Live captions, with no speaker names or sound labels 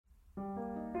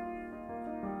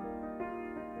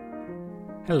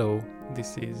Hello,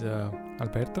 this is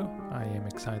Alberto. I am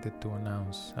excited to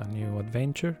announce a new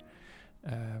adventure.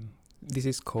 This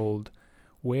is called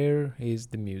Where is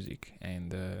the Music?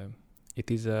 And it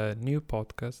is a new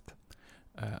podcast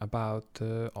about,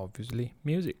 obviously,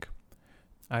 music.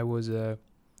 I was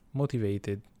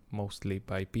motivated mostly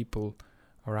by people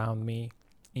around me,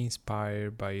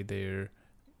 inspired by their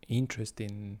interest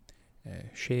in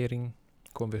sharing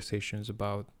conversations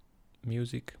about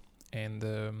music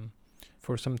and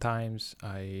for some times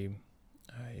I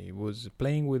was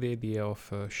playing with the idea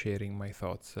of sharing my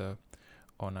thoughts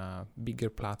on a bigger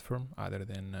platform other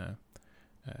than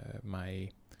my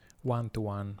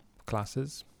one-to-one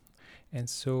classes. And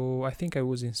so I think I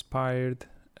was inspired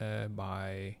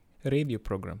by radio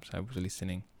programs I was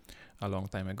listening a long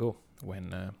time ago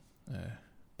when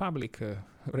public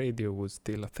radio was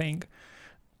still a thing.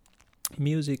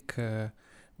 Music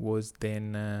was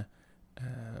then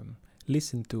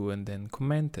listened to and then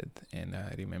commented, and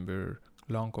I remember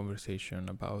long conversation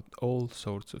about all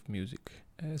sorts of music.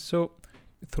 So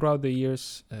throughout the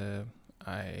years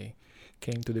I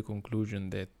came to the conclusion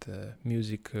that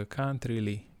music can't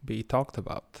really be talked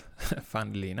about.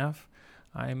 Funnily enough,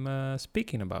 I'm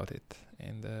speaking about it,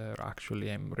 and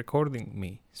actually I'm recording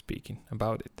me speaking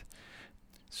about it.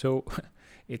 So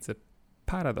it's a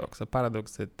paradox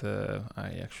that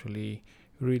I actually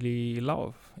really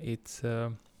love. It's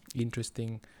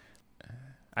interesting.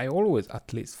 I always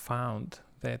at least found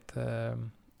that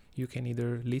you can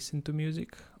either listen to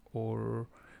music or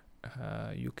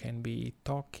you can be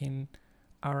talking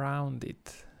around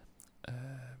it.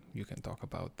 You can talk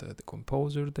about the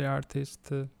composer, the artist,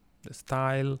 the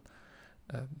style,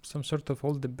 some sort of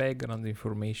all the background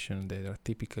information that are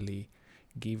typically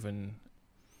given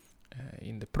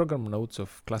in the program notes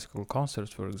of classical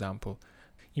concerts, for example.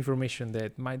 Information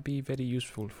that might be very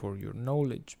useful for your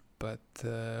knowledge, but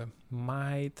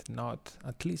might not,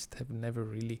 at least have never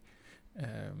really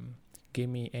gave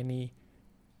me any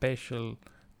special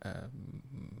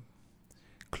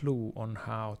clue on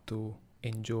how to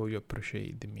enjoy or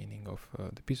appreciate the meaning of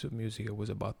the piece of music I was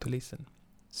about to listen.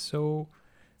 So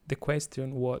the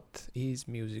question, what is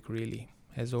music really,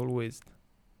 has always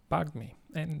bugged me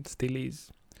and still is.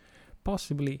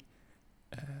 Possibly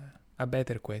a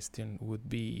better question would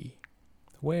be,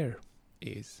 where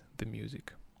is the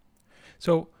music?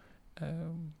 So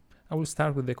I will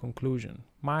start with the conclusion.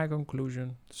 My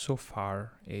conclusion so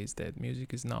far is that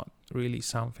music is not really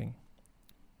something.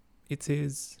 It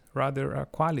is rather a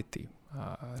quality,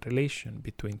 a relation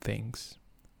between things.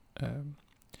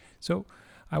 So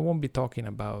I won't be talking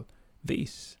about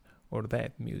this or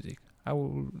that music. I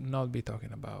will not be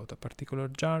talking about a particular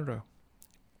genre.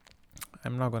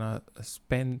 I'm not gonna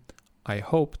spend, I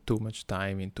hope, too much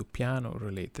time into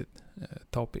piano-related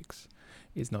topics.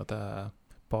 It's not a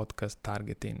podcast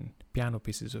targeting piano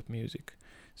pieces of music,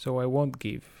 so I won't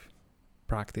give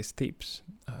practice tips.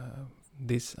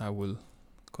 This I will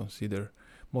consider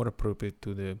more appropriate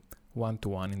to the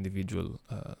one-to-one individual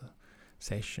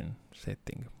session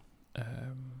setting.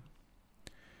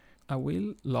 I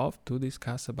will love to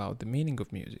discuss about the meaning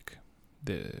of music,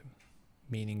 the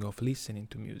meaning of listening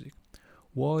to music,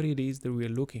 what it is that we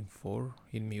are looking for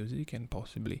in music, and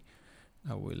possibly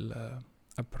I will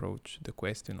approach the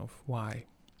question of why.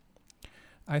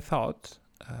 I thought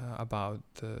about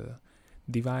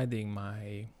dividing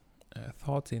my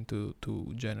thoughts into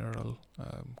two general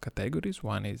categories.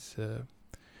 One is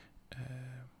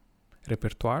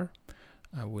repertoire.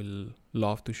 I will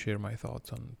love to share my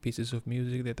thoughts on pieces of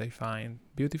music that I find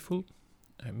beautiful,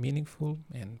 meaningful,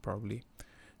 and probably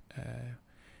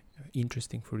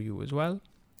interesting for you as well.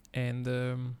 And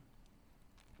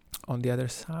on the other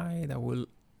side, I will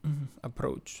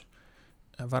approach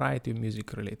a variety of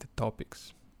music related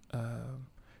topics,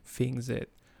 things that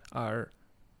are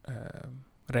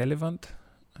relevant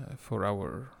for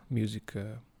our music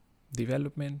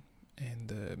development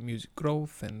and music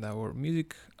growth and our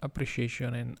music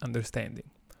appreciation and understanding,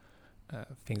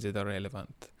 things that are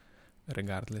relevant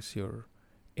regardless your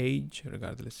age,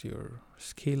 regardless your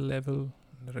skill level,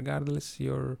 regardless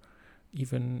your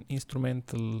even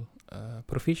instrumental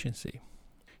proficiency.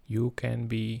 You can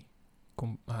be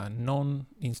a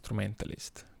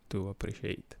non-instrumentalist to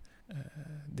appreciate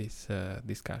these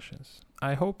discussions.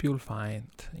 I hope you'll find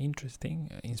interesting,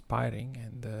 inspiring,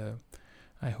 and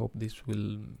I hope this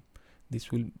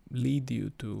will lead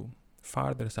you to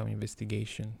further some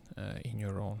investigation in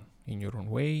your own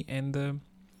way. And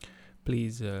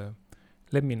please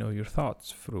let me know your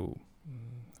thoughts through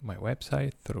my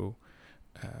website, through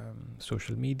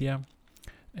social media,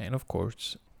 and of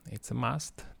course it's a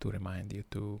must to remind you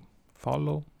to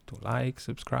follow, to like,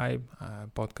 subscribe.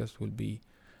 Podcast will be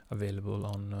available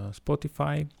on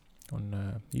Spotify,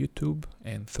 on YouTube,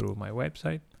 and through my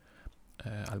website,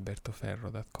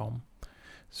 albertoferro.com.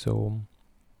 So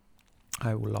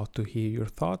I would love to hear your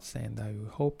thoughts, and I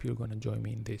hope you're going to join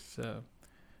me in this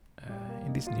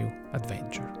new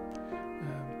adventure.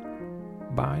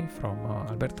 Bye from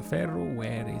Alberto Ferro,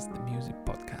 Where is the Music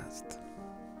podcast.